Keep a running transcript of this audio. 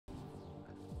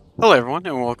Hello everyone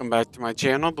and welcome back to my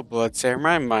channel, The Blood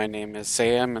Samurai. My name is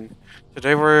Sam and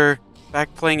today we're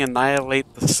back playing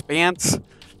Annihilate the Spance.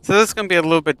 So this is going to be a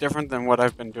little bit different than what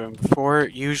I've been doing before.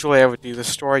 Usually I would do the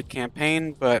story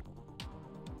campaign, but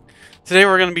today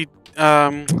we're going to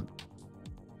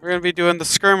be doing the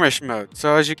skirmish mode.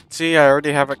 So as you can see, I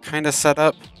already have it kind of set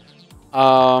up.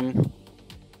 We're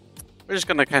just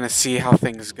going to kind of see how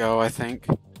things go, I think.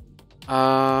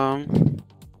 I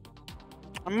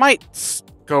might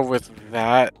go with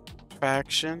that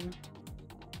faction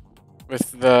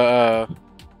with the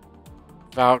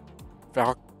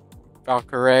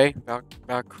Valkyrie,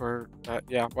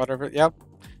 yeah, whatever. Yep,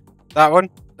 that one.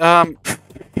 Cause,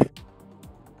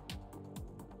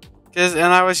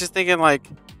 and I was just thinking like,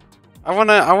 I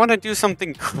wanna do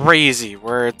something crazy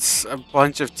where it's a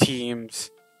bunch of teams,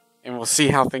 and we'll see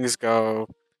how things go.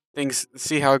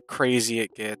 See how crazy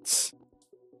it gets.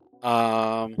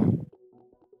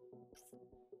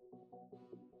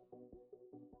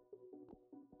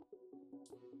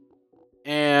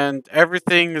 And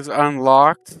everything is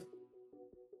unlocked.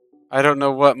 I don't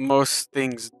know what most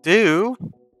things do,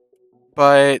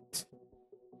 but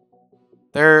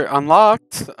they're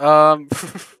unlocked.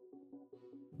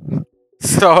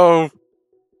 So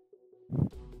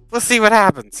let's see what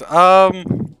happens. We're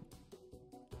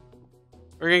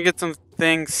gonna get some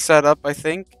things set up, I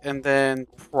think, and then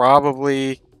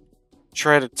probably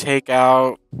try to take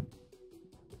out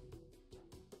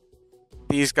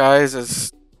these guys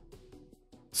as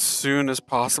soon as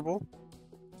possible.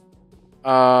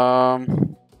 But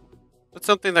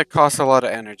something that costs a lot of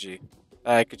energy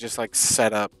that I could just like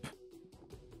set up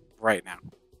right now.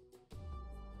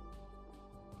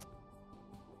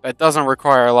 That doesn't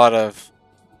require a lot of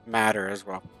matter as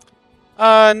well.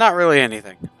 Not really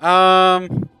anything.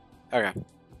 Okay.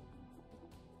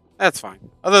 That's fine.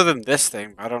 Other than this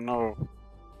thing, I don't know.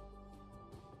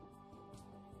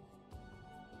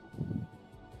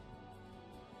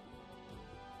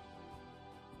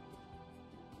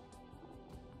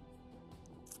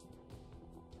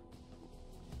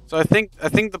 So I think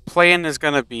the plan is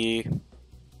gonna be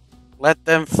let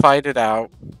them fight it out.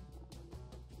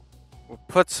 We'll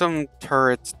put some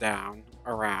turrets down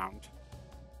around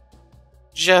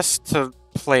just to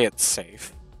play it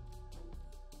safe.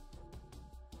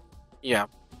 Yeah,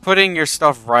 putting your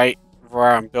stuff right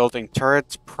where I'm building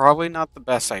turrets probably not the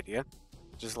best idea.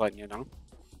 Just letting you know.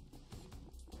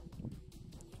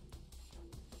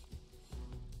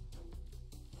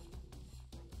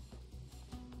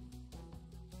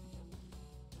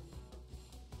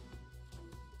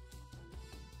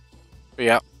 But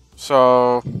yeah,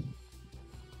 so,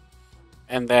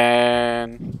 and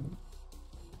then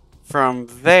from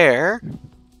there,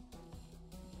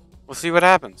 we'll see what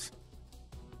happens.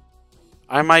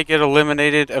 I might get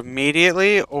eliminated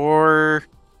immediately, or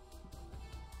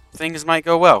things might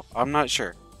go well. I'm not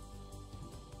sure.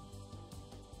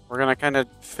 We're gonna kind of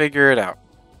figure it out.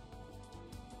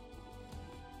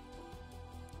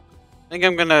 I think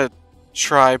I'm gonna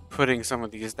try putting some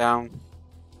of these down.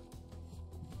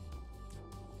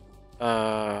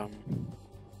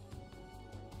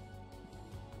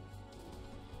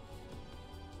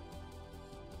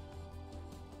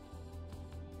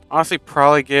 Honestly,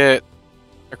 probably get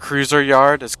a cruiser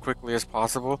yard as quickly as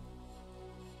possible.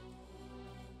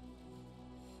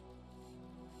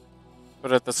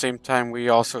 But at the same time, we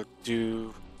also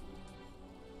do...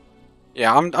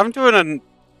 Yeah, I'm doing a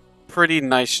pretty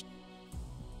nice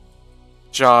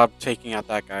job taking out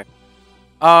that guy.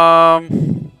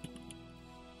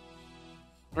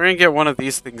 We're gonna get one of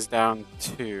these things down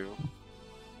too,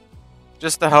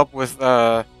 just to help with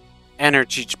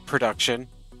energy production.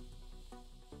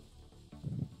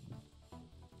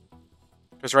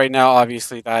 Because right now,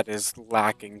 obviously, that is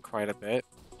lacking quite a bit.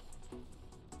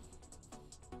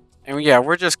 And yeah,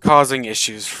 we're just causing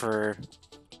issues for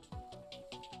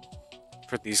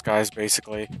these guys,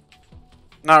 basically.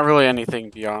 Not really anything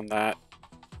beyond that.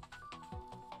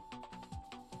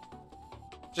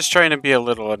 Just trying to be a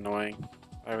little annoying,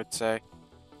 I would say.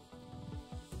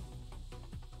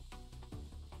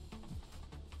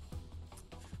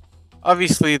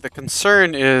 Obviously, the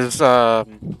concern is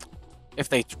if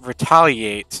they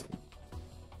retaliate,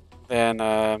 then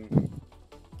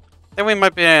we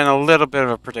might be in a little bit of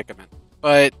a predicament.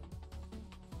 But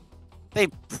they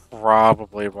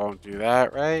probably won't do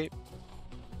that, right?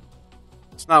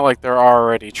 It's not like they're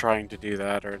already trying to do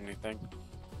that or anything,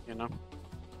 you know?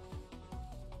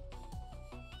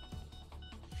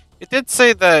 It did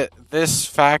say that this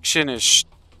faction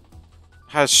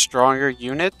has stronger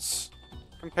units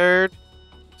compared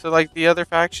to like the other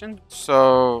faction,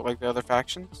 so like the other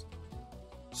factions.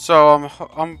 So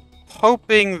I'm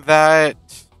hoping that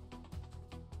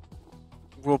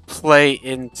will play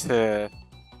into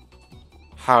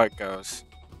how it goes.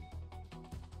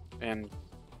 And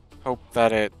hope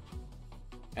that it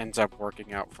ends up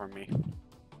working out for me.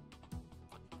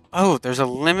 Oh, there's a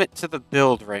limit to the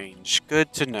build range.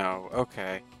 Good to know.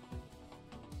 Okay.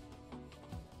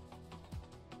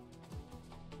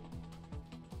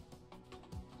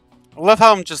 I love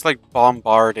how I'm just like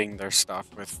bombarding their stuff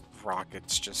with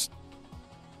rockets. Just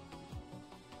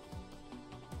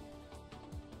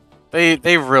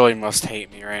they really must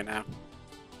hate me right now.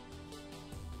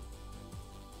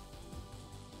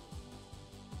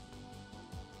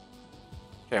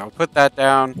 Okay, I'll put that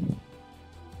down.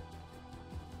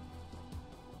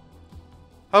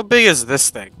 How big is this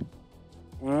thing?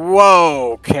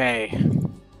 Whoa, okay.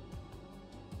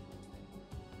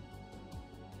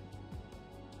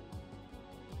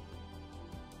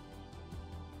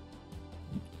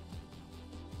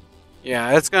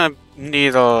 Yeah, it's gonna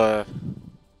need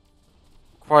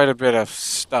quite a bit of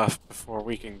stuff before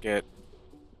we can get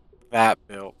that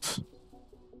built.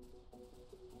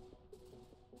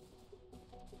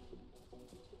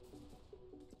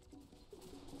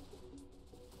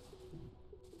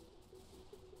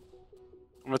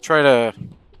 I'm gonna try to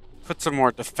put some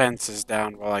more defenses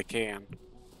down while I can.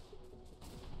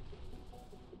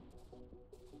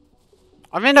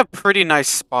 I'm in a pretty nice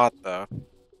spot, though.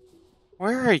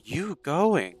 Where are you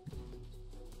going?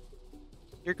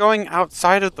 You're going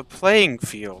outside of the playing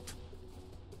field.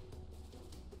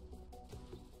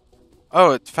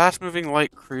 Oh, it's fast-moving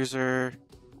light cruiser.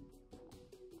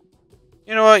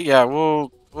 You know what? Yeah,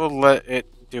 we'll let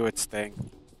it do its thing.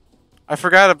 I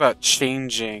forgot about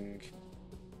changing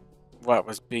what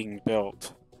was being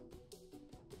built.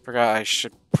 Forgot I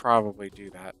should probably do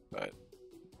that, but...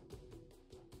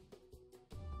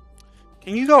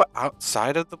 Can you go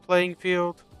outside of the playing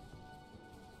field?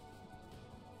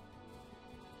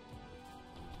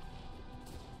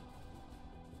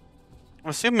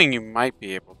 I'm assuming you might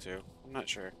be able to. I'm not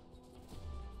sure.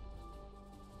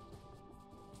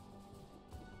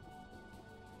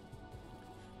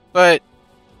 But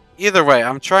either way,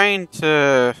 I'm trying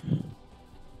to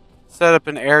set up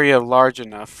an area large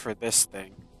enough for this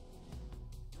thing.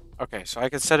 Okay, so I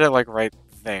could set it like right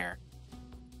there.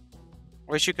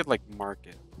 I wish you could like mark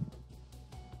it.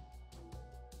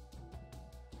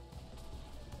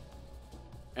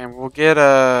 And we'll get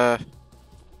a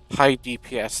high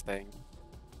DPS thing.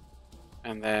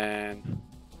 And then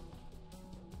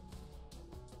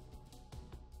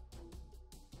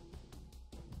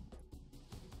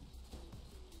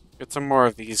get some more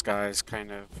of these guys kind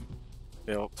of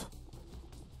built.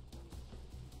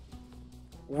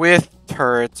 With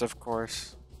turrets, of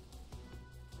course.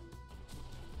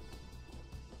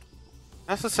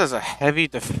 This says a heavy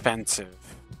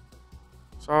defensive.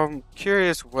 So I'm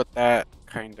curious what that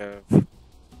kind of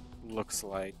looks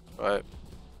like, but...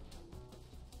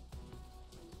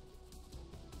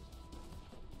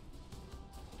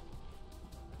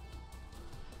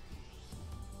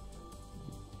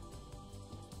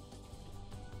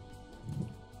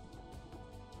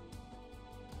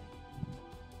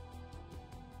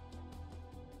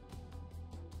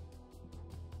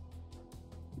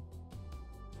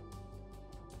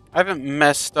 I haven't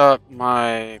messed up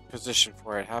my position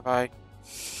for it, have I?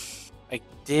 I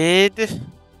did,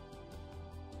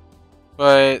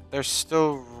 but there's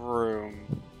still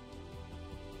room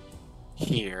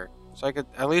here. So I could,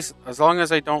 at least, as long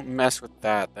as I don't mess with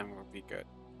that, then we'll be good.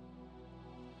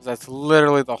 That's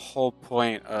literally the whole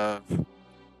point of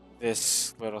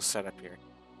this little setup here.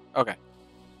 Okay.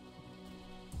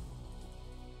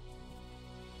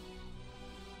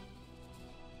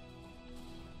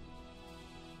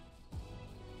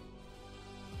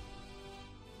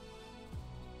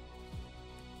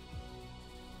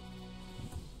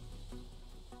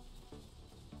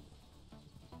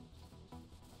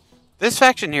 This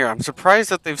faction here, I'm surprised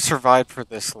that they've survived for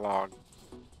this long.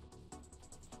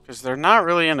 Because they're not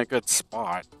really in a good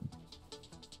spot.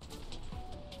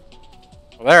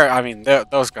 Well, I mean,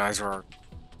 those guys were...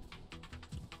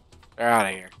 They're out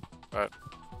of here. But...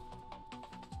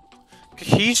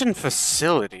 Cohesion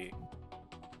facility.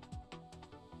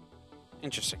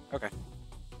 Interesting, okay.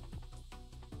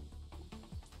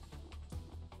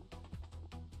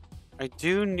 I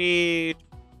do need...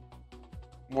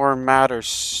 more matter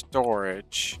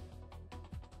storage.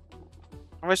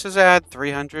 How much does it add?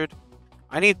 300?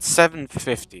 I need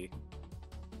 750.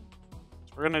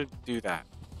 So we're gonna do that.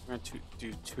 We're gonna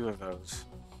do 2 of those.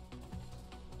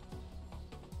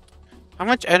 How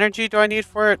much energy do I need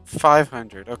for it?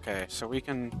 500. Okay, so we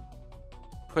can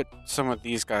put some of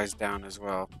these guys down as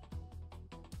well.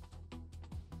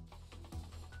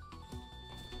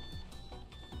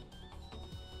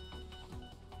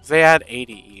 They add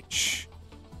 80 each.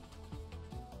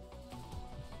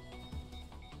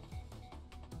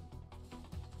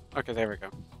 Okay, there we go.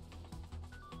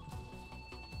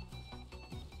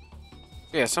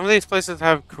 Yeah, some of these places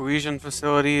have cohesion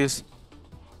facilities.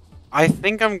 I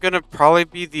think I'm gonna probably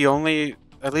be the only,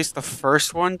 at least the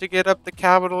first one to get up the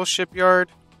capital shipyard.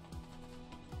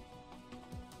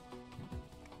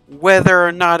 Whether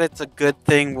or not it's a good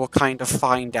thing, we'll kind of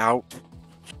find out.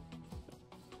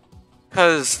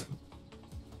 Cause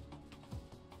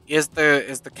is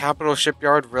the capital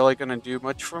shipyard really gonna do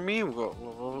much for me?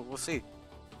 We'll see.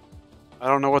 I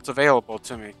don't know what's available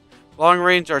to me.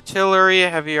 Long-range artillery,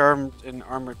 heavy armed and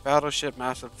armored battleship,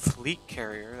 massive fleet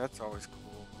carrier. That's always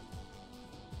cool.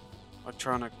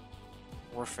 Electronic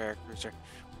warfare cruiser.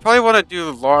 Probably want to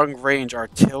do long-range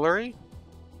artillery.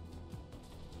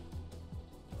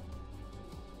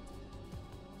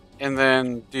 And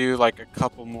then do like a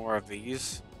couple more of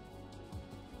these.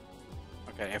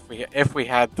 Okay, if we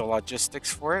had the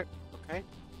logistics for it. Okay.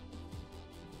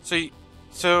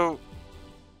 So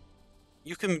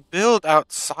you can build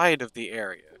outside of the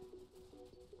area.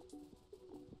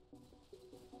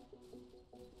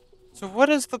 So what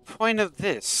is the point of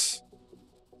this?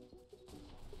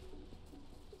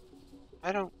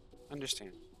 I don't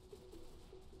understand.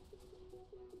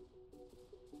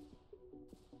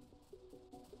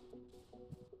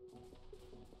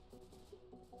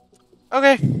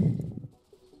 Okay.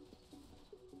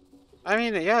 I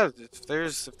mean, yeah, if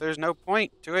there's no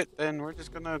point to it, then we're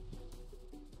just gonna...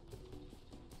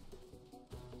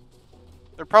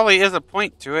 There probably is a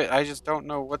point to it, I just don't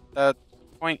know what that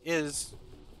point is.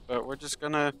 But we're just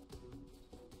gonna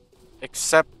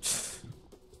accept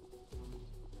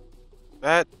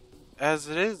that as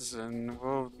it is, and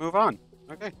we'll move on.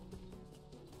 Okay.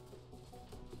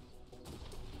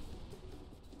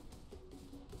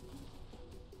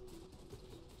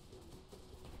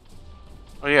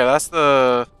 Oh yeah, that's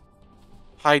the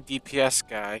high DPS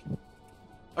guy.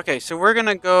 Okay, so we're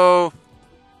gonna go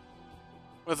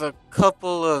with a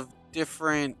couple of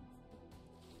different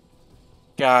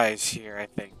guys here, I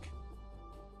think.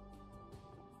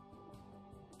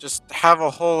 Just have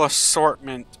a whole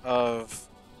assortment of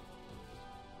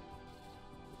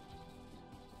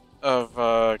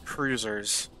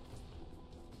cruisers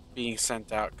being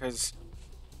sent out, because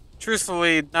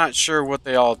truthfully, not sure what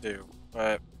they all do,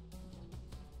 but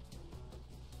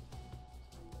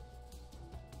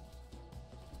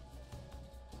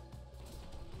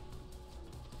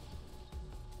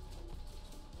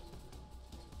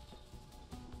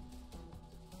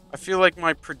I feel like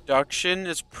my production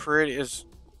is pretty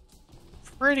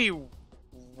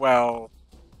well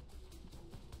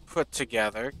put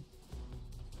together.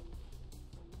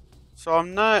 So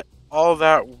I'm not all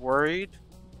that worried.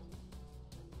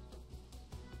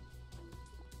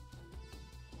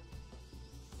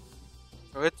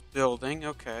 So it's building,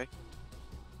 okay.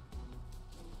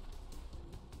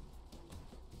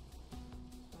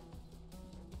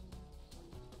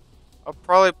 I'll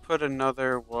probably put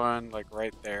another one like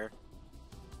right there.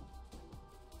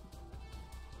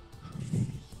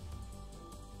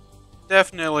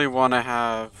 Definitely want to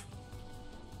have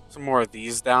some more of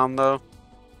these down though.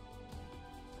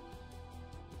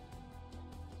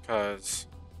 Because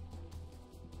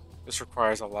this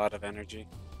requires a lot of energy.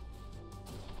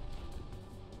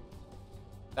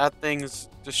 That thing's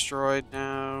destroyed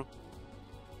now.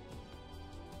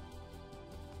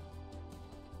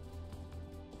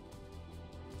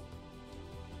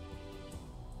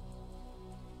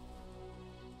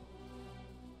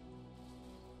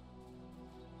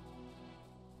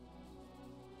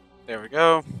 There we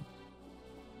go.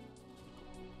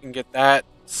 You can get that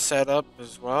set up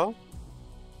as well.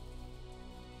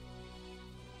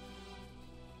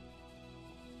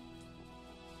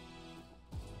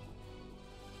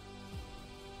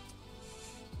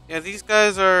 Yeah, these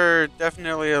guys are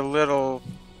definitely a little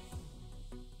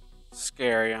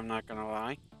scary, I'm not gonna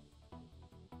lie.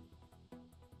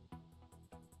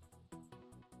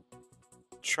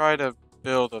 Try to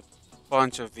build a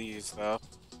bunch of these though.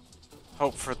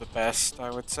 Hope for the best,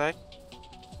 I would say.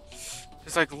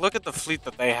 Cause like, look at the fleet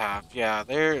that they have. Yeah,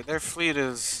 their fleet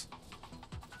is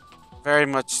very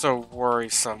much so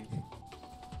worrisome.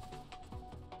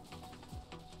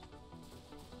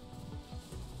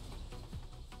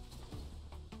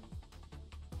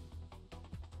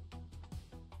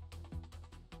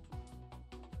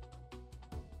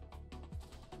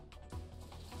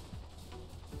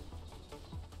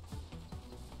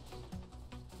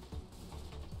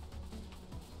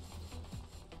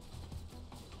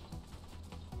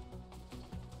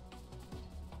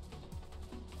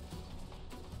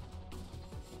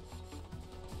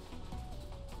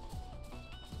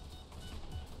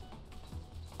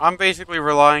 I'm basically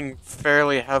relying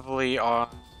fairly heavily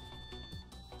on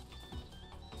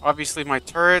obviously my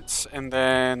turrets and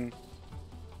then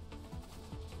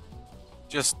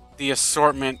just the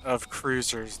assortment of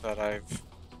cruisers that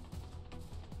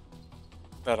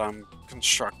I'm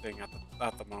constructing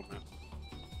at the moment.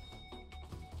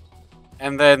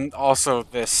 And then also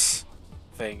this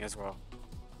thing as well.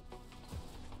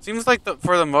 Seems like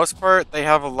for the most part they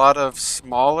have a lot of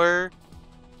smaller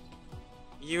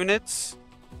units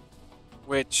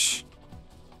which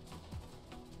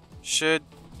should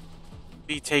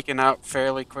be taken out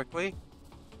fairly quickly.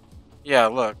 Yeah,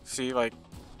 look, see, like,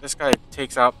 this guy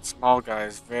takes out small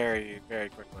guys very, very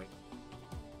quickly.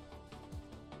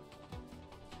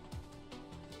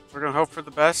 We're gonna hope for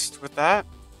the best with that.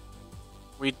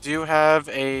 We do have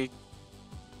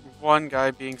one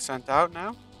guy being sent out now.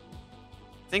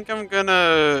 I think I'm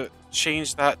gonna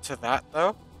change that to that,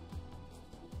 though.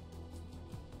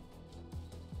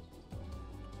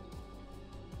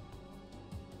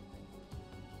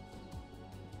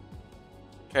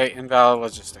 Okay, invalid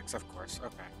logistics, of course.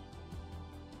 Okay.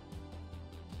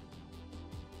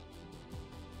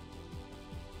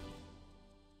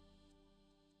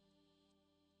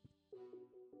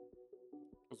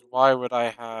 Why would I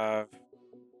have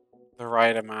the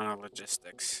right amount of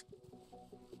logistics?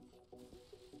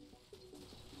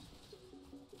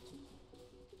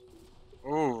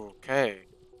 Ooh, okay.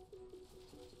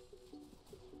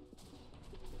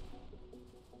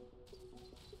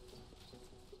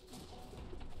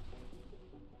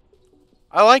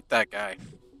 I like that guy.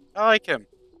 I like him.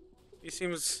 He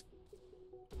seems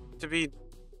to be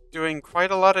doing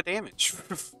quite a lot of damage.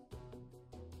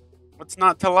 What's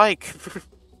not to like?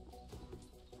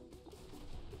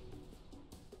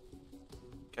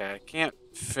 Okay, I can't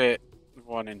fit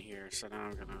one in here, so now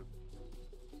I'm gonna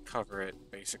cover it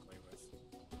basically with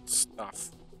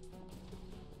stuff.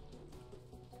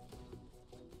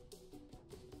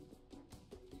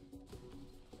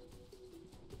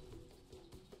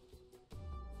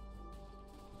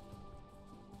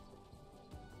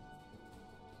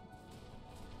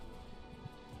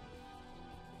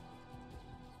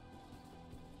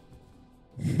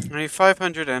 I need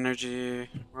 500 energy.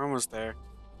 We're almost there.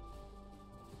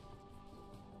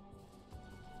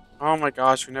 Oh my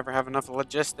gosh, we never have enough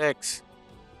logistics.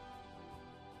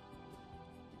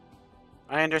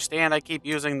 I understand I keep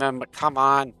using them, but come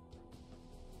on.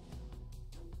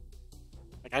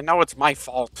 Like, I know it's my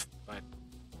fault, but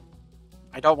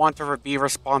I don't want to be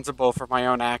responsible for my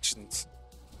own actions.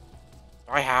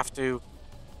 Do I have to?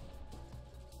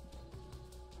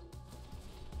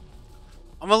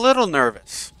 I'm a little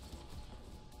nervous.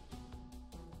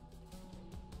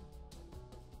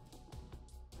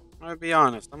 I'm gonna be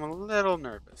honest, I'm a little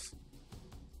nervous.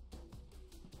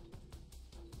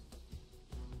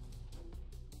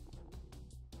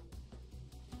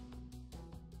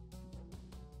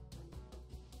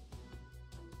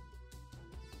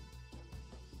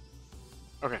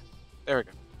 Okay, there we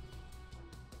go.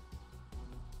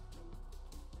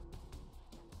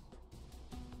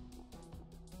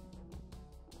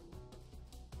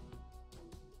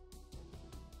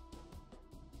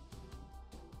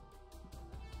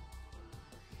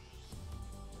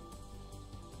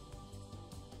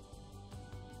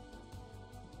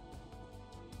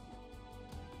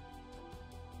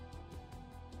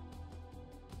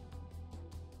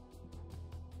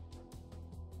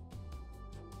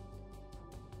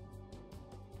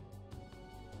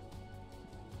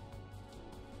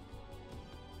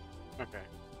 Okay.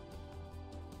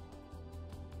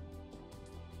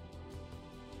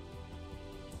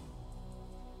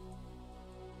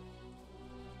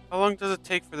 How long does it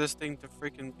take for this thing to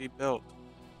freaking be built?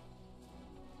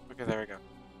 Okay, there we go.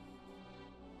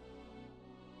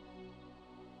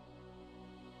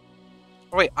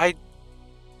 Oh, wait,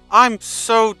 I'm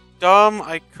so dumb.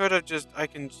 I could have I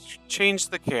can change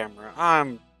the camera.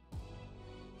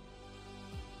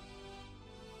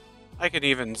 I can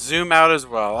even zoom out as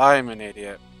well. I'm an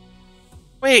idiot.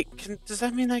 Wait, does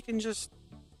that mean I can just...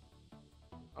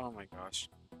 Oh my gosh.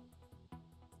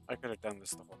 I could have done this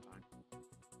the whole time.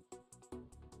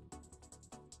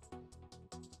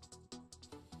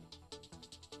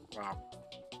 Wow.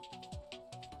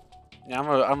 Yeah,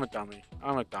 I'm a dummy.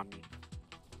 I'm a dummy.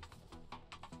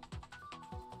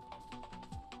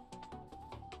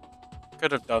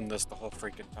 Could have done this the whole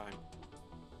freaking time.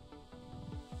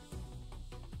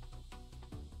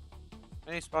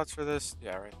 Any spots for this?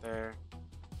 Yeah, right there.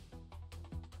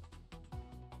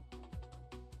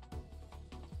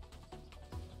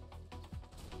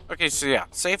 Okay, so yeah,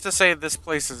 safe to say this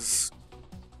place is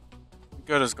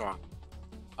good as gone.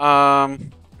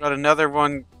 Got another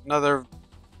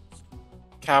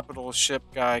capital ship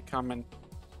guy coming.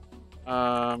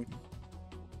 You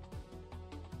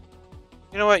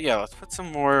know what? Yeah, let's put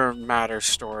some more matter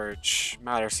storage,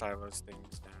 matter silos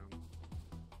things down.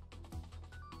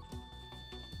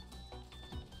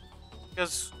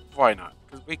 Because why not?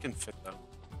 Because we can fit them.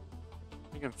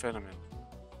 We can fit them in.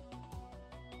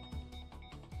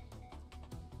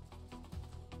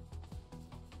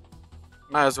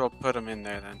 Might as well put them in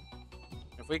there then.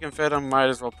 If we can fit them, might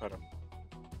as well put them.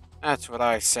 That's what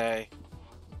I say.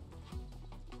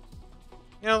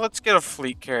 You know, let's get a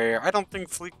fleet carrier. I don't think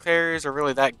fleet carriers are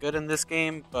really that good in this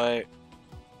game, but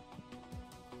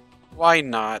why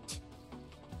not?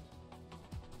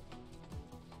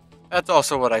 That's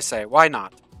also what I say. Why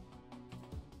not?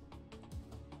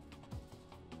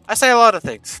 I say a lot of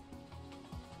things.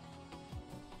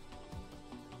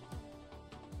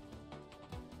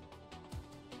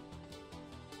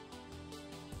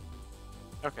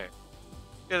 Okay.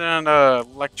 Get an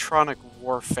electronic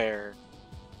warfare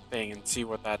thing and see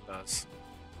what that does.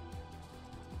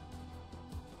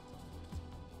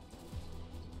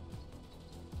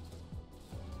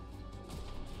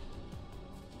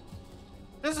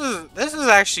 This is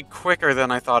actually quicker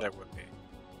than I thought it would be.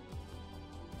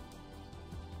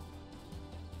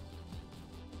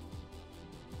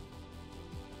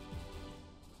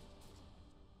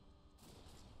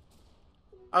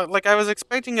 Like I was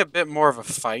expecting a bit more of a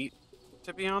fight,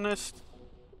 to be honest.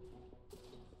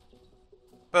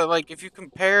 But like if you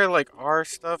compare like our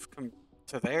stuff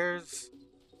to theirs,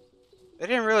 they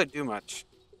didn't really do much.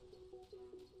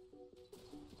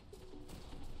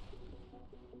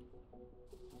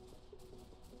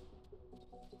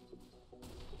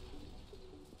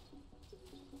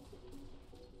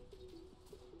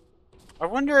 I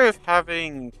wonder if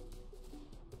having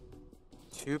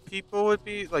two people would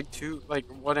be like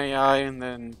one AI and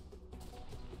then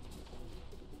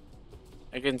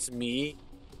against me.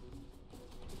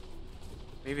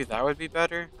 Maybe that would be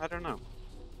better. I don't know.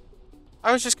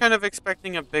 I was just kind of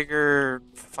expecting a bigger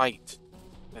fight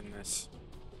than this.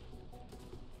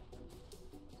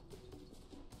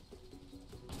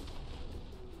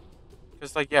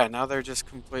 Because like yeah, now they're just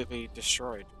completely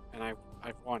destroyed, and I've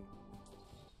won.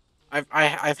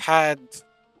 I've had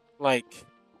like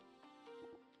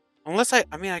unless I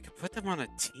mean I could put them on a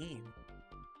team.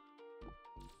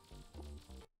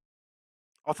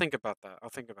 I'll think about that. I'll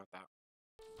think about that.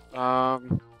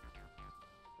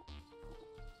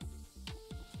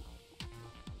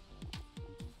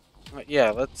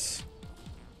 Yeah, let's.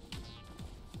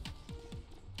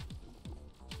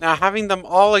 Now, having them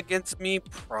all against me,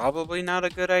 probably not a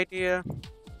good idea.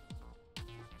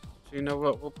 So, you know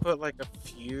what? We'll put like a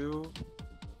few.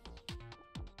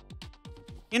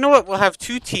 You know what? We'll have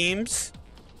two teams.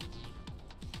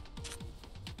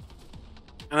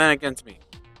 And then against me.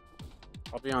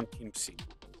 I'll be on Team C.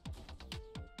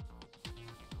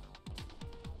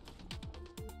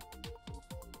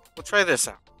 We'll try this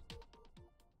out.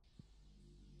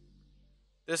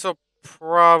 This will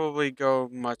probably go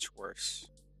much worse.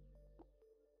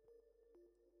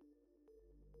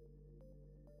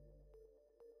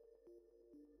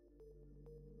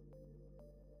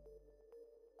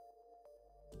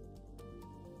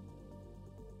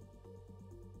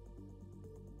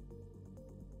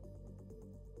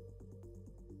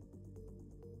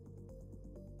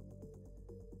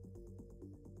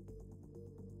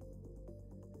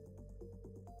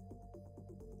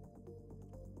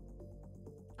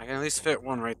 I can at least fit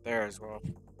one right there as well.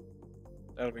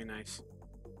 That'll be nice.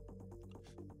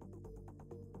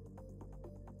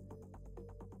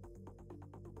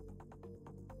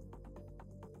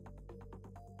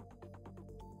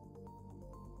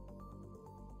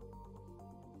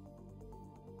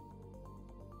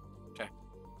 Okay.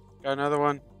 Got another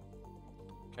one?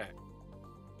 Okay.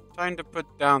 Time to put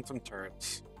down some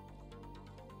turrets.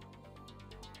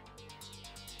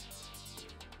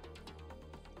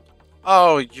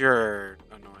 Oh, you're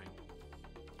annoying.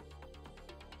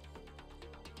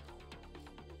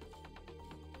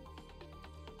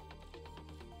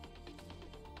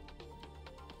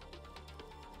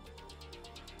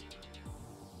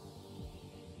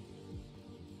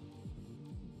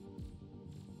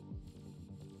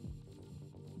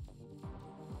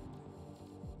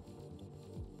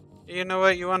 You know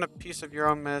what? You want a piece of your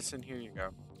own medicine? Here you go.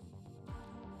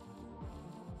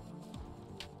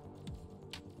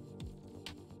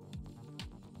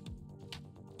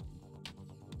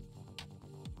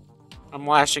 I'm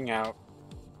lashing out.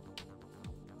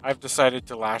 I've decided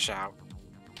to lash out.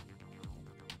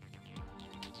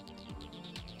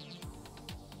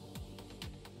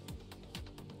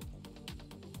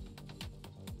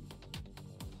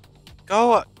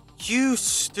 Go. You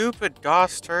stupid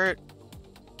Gauss turret.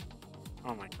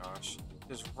 Oh my gosh.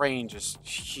 His range is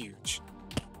huge.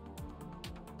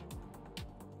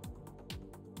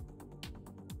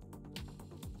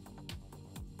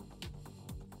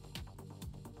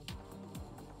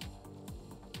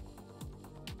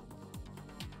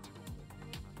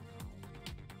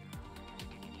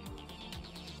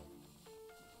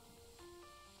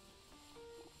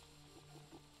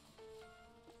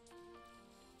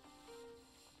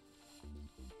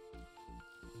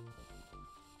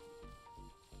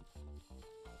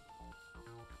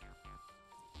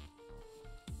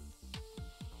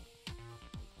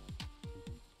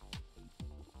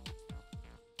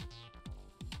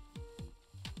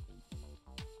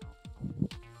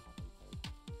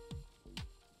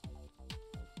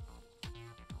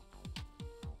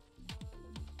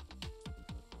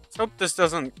 Let's hope this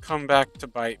doesn't come back to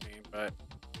bite me, but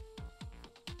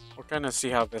we'll kind of see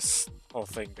how this whole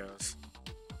thing goes.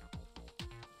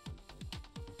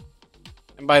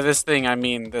 And by this thing, I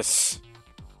mean this,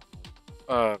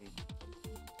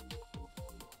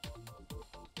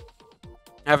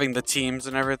 having the teams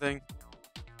and everything.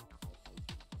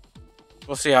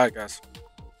 We'll see how it goes.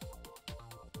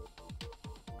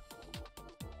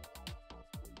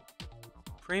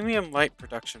 Premium light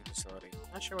production facility.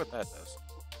 Not sure what that does.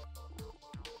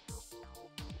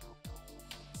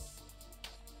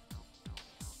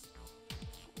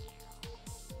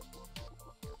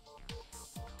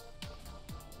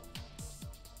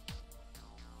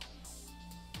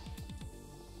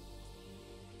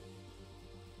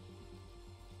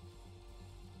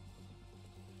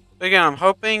 But again, I'm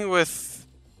hoping with...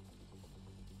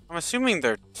 I'm assuming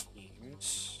they're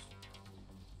teams.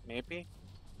 Maybe?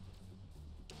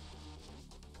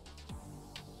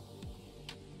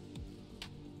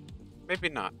 Maybe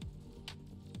not.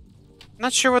 I'm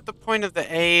not sure what the point of the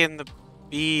A and the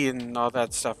B and all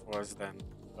that stuff was then,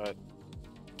 but...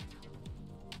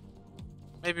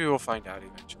 maybe we'll find out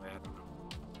eventually, I don't know.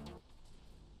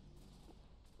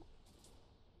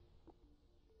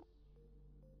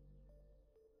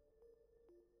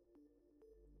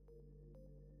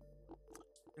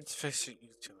 Insufficient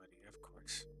utility, of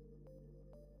course.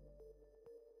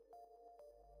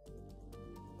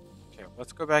 Okay,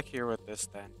 let's go back here with this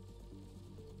then.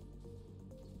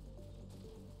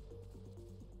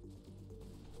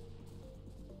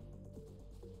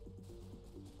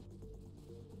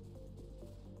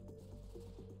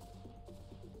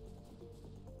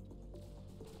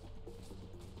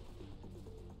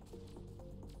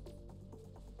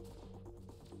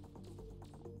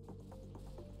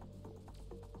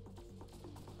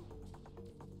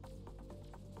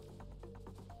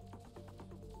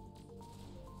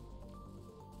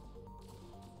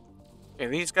 Okay,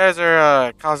 these guys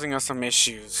are causing us some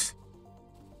issues.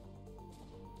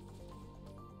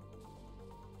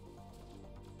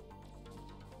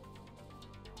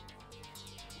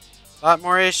 A lot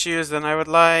more issues than I would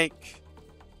like.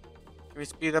 Can we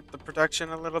speed up the production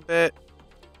a little bit?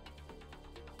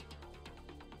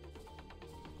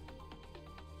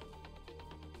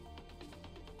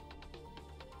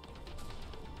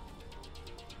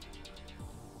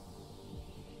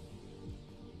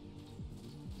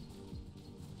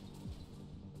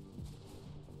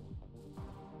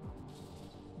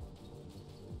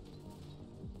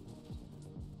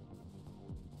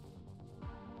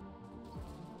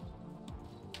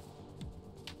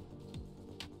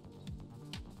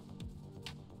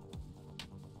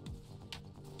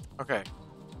 Okay.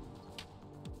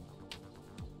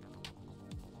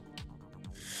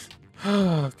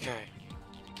 Okay.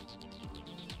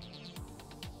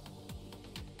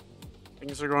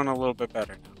 Things are going a little bit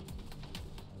better now.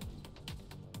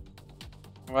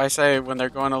 When I say when they're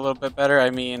going a little bit better, I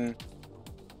mean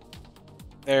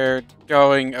they're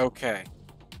going okay.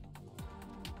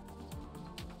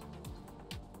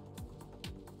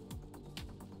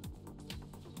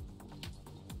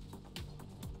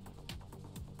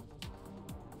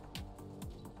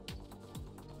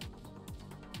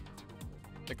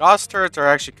 The Gauss turrets are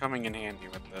actually coming in handy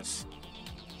with this.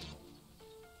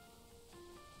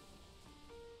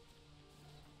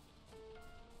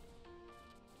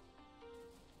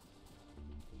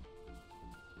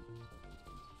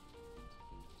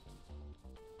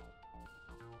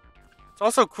 It's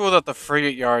also cool that the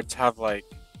frigate yards have like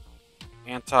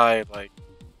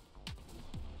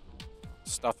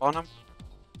stuff on them.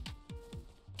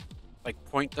 Like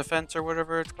point defense or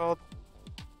whatever it's called.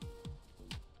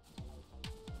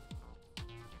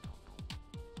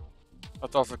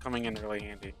 That's also coming in really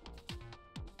handy.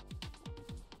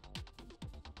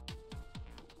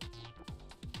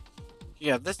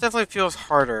 Yeah, this definitely feels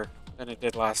harder than it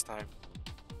did last time.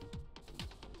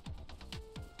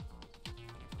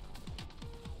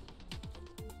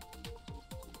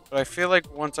 But I feel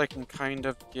like once I can kind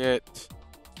of get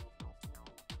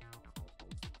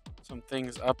some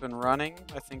things up and running,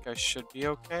 I think I should be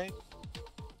okay.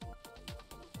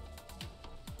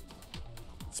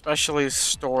 Especially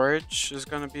storage is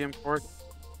going to be important.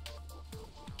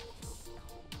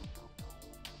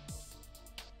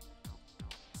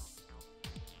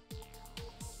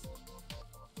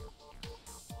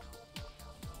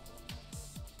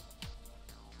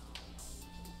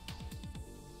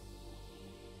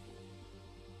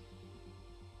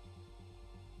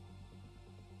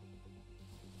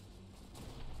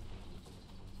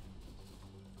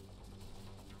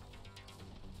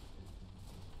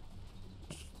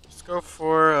 Let's go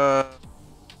for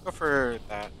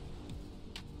that.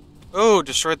 Oh,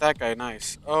 destroyed that guy.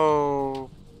 Nice. Oh,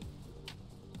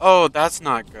 that's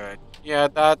not good. Yeah,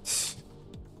 that's.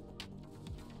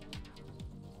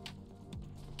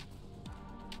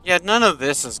 Yeah, none of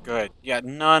this is good. Yeah,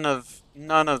 none of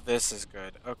this is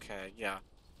good. Okay, yeah.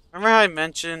 Remember how I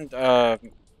mentioned the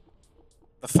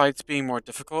fights being more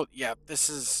difficult? Yeah, this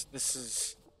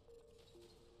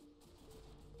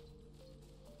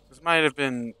might have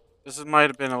been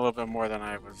a little bit more than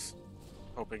I was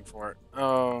hoping for.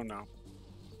 Oh no.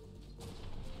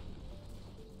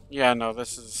 Yeah, no,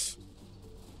 this is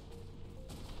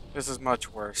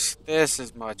much worse. This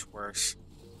is much worse.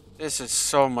 This is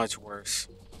so much worse.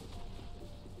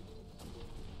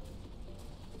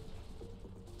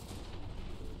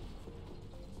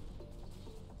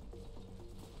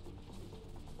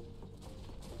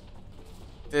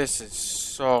 This is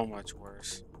so much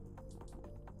worse.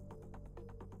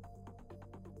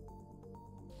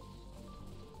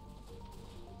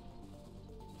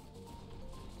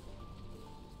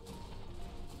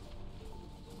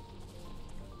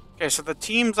 Okay, so the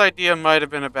team's idea might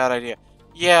have been a bad idea.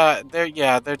 Yeah,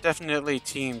 they're definitely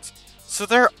teams. So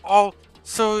they're all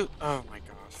oh my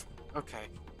gosh. Okay.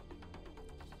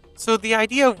 So the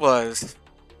idea was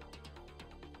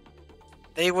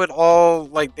they would all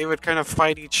they would kind of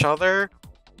fight each other,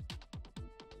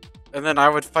 and then I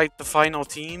would fight the final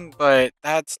team, but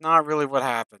that's not really what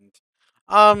happened.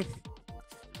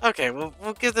 Okay, we'll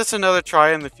give this another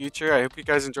try in the future. I hope you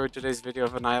guys enjoyed today's video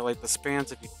of Annihilate the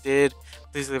Spance. If you did,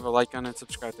 please leave a like on it and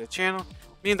subscribe to the channel.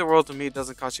 Mean the world to me. It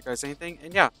doesn't cost you guys anything.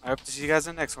 And yeah, I hope to see you guys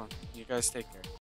in the next one. You guys take care.